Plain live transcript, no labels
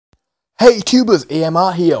Hey tubers,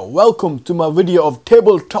 AMR here. Welcome to my video of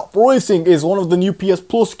Tabletop Racing. Is one of the new PS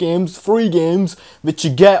Plus games, free games, which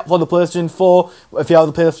you get for the PlayStation 4 if you have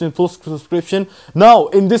the PlayStation Plus subscription. Now,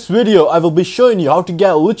 in this video, I will be showing you how to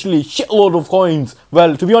get literally shitload of coins.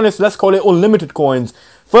 Well, to be honest, let's call it unlimited coins.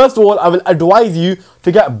 First of all, I will advise you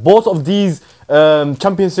to get both of these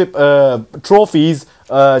championship trophies,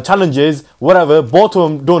 challenges, whatever, both of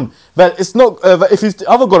them done. Well, it's not, if you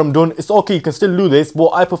haven't got them done, it's okay, you can still do this,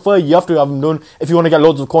 but I prefer you have to have them done if you want to get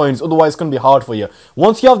loads of coins, otherwise it's going to be hard for you.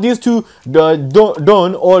 Once you have these two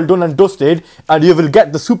all done and dusted, and you will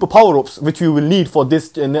get the super power-ups, which you will need for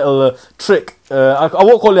this little trick. I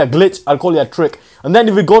won't call it a glitch, I'll call it a trick. And then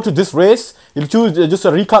if we go to this race, you'll choose, just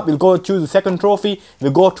a recap, you'll go choose the second trophy,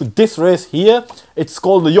 you'll go to this race here, it's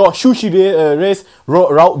called the Your Sushi race,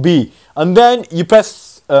 Route B. And then you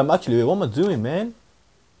press, actually, wait, what am I doing, man?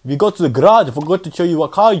 We go to the garage, I forgot to show you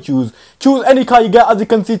what car you choose. Choose any car you get. As you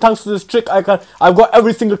can see, thanks to this trick, I've got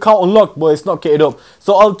every single car unlocked, but it's not kitted up.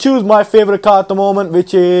 So I'll choose my favorite car at the moment,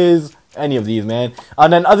 which is any of these, man.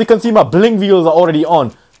 And then as you can see, my bling wheels are already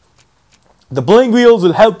on. The bling wheels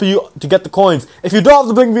will help you to get the coins. If you don't have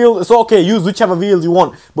the bling wheel, it's okay, use whichever wheels you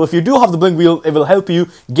want. But if you do have the bling wheel, it will help you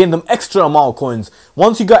gain them extra amount of coins.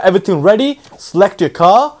 Once you got everything ready, select your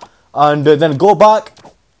car, and then go back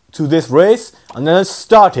to this race, and then let's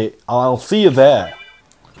start it. I'll see you there.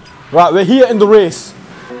 Right, we're here in the race.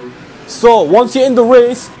 So once you're in the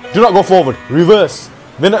race, do not go forward, reverse.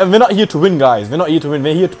 We're not here to win, guys. We're not here to win,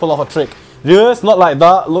 we're here to pull off a trick. Reverse, not like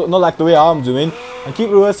that, look, not like the way I'm doing. And keep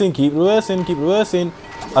reversing, keep reversing, keep reversing.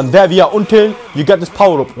 And there we are until you get this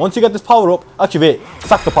power up. Once you get this power up, actually wait,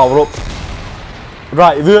 sack the power up.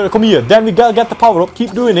 Right, come here, then we gotta get the power up,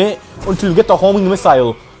 keep doing it until you get the homing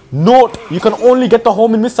missile. Note, you can only get the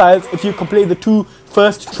homing missiles if you complete the two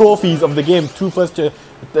first trophies of the game, trophies.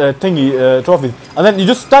 And then you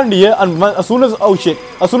just stand here, and as soon as, oh shit,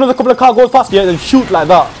 as soon as a couple of cars goes past here, then shoot like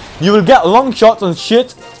that. You will get long shots and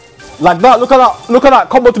shit. Like that, look at that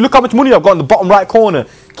combo, look how much money I've got in the bottom right corner.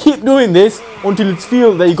 Keep doing this until you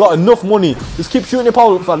feel that you got enough money. Just keep shooting your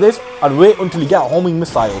power ups like this and wait until you get a homing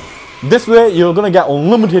missile. This way you're gonna get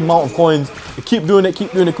unlimited amount of coins. You keep doing it,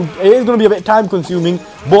 keep doing it. It is gonna be a bit time consuming,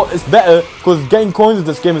 but it's better because getting coins in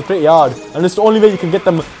this game is pretty hard. And it's the only way you can get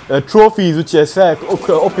them trophies, which is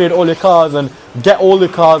upgrade all your cars and get all the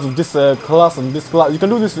cars of this class and this class. You can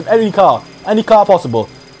do this with any car possible.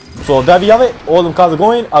 So there we have it, all them cars are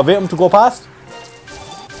going, I wait them to go past.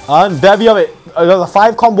 And there we have it, there's a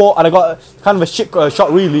 5 combo and I got kind of a shit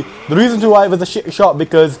shot really. The reason why it was a shit shot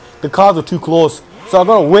because the cars were too close. So I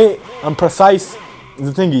gotta wait and precise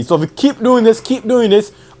the thingy. So if we keep doing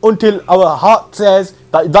this until our heart says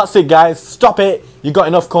that that's it guys, stop it, you got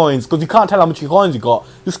enough coins. Because you can't tell how much coins you got.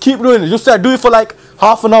 Just keep doing it, just do it for like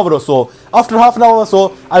half an hour or so. After half an hour or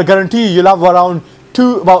so, I guarantee you'll have around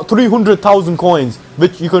about 300,000 coins,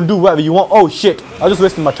 which you can do whatever you want. Oh shit, I just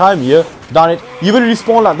wasted my time here, darn it. You will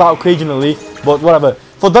respawn like that occasionally, but whatever.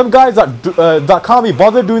 For them guys that can't be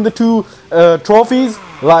bothered doing the two trophies,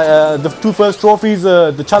 like the two first trophies,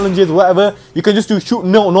 the challenges, whatever, you can just shoot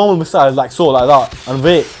normal missiles like so, like that, and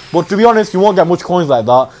wait. But to be honest, you won't get much coins like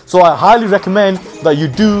that. So I highly recommend that you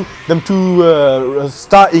do them two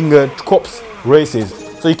starting cups races.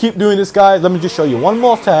 So you keep doing this guys. Let me just show you one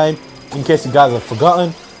more time, in case you guys have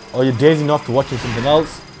forgotten or you're dazing off to watching something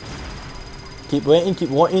else. Keep waiting, keep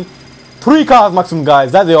waiting. 3 cars maximum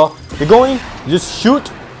guys, there they are. You're going, you just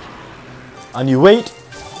shoot and you wait.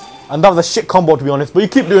 And that was a shit combo to be honest, but you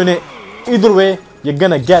keep doing it. Either way, you're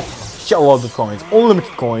gonna get shitloads of coins,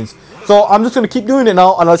 unlimited coins. So I'm just gonna keep doing it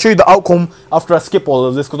now and I'll show you the outcome after I skip all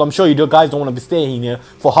of this, because I'm sure you guys don't want to be staying here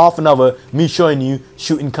for half an hour me showing you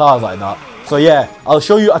shooting cars like that. So yeah, I'll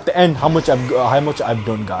show you at the end how much I've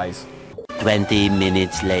done guys. 20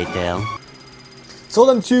 minutes later. So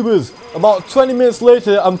then tubers, about 20 minutes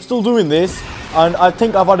later I'm still doing this and I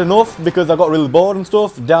think I've had enough because I got really bored and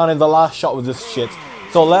stuff down in the last shot with this shit.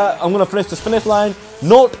 So I'm gonna finish this finish line.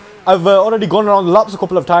 Note, I've already gone around the laps a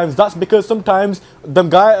couple of times. That's because sometimes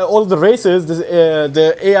all the races,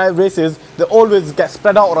 the AI races, they always get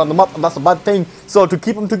spread out around the map, and that's a bad thing. So to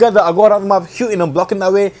keep them together, I go around the map shooting them, blocking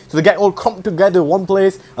that way, so they get all clumped together in one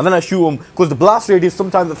place, and then I shoot them. Because the blast radius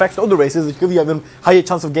sometimes affects the other races, which gives you a higher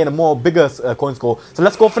chance of getting a bigger coin score. So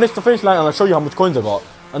let's go finish the finish line, and I'll show you how much coins I got.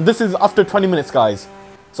 And this is after 20 minutes, guys.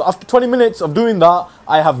 So after 20 minutes of doing that,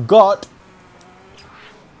 I have got...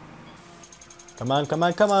 Come on, come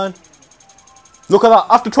on, come on. Look at that.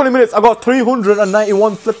 After 20 minutes, I got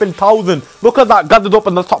 391 flipping thousand. Look at that gathered up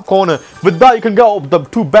in the top corner. With that, you can get up the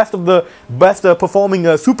two best performing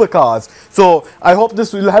supercars. So I hope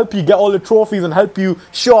this will help you get all the trophies and help you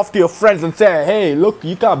show off to your friends and say, hey, look,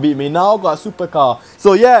 you can't beat me now. I got a supercar.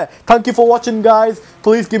 So yeah, thank you for watching, guys.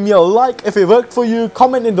 Please give me a like if it worked for you.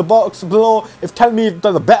 Comment in the box below. Tell me if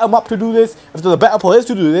there's a better map to do this. If there's a better place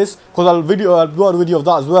to do this, because I'll do a video of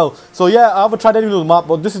that as well. So yeah, I haven't tried any of the map,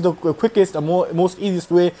 but this is the quickest and most easiest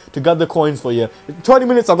way to gather coins for you. In 20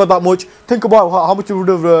 minutes I got that much. Think about how much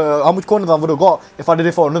coins I would have got if I did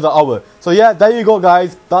it for another hour. So yeah, there you go,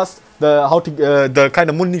 guys. That's the kind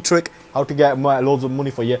of money trick, how to get loads of money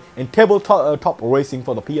for you in tabletop racing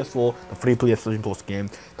for the PS4, the free PlayStation Plus game.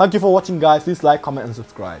 Thank you for watching, guys. Please like, comment and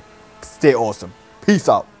subscribe. Stay awesome. Peace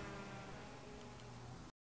out.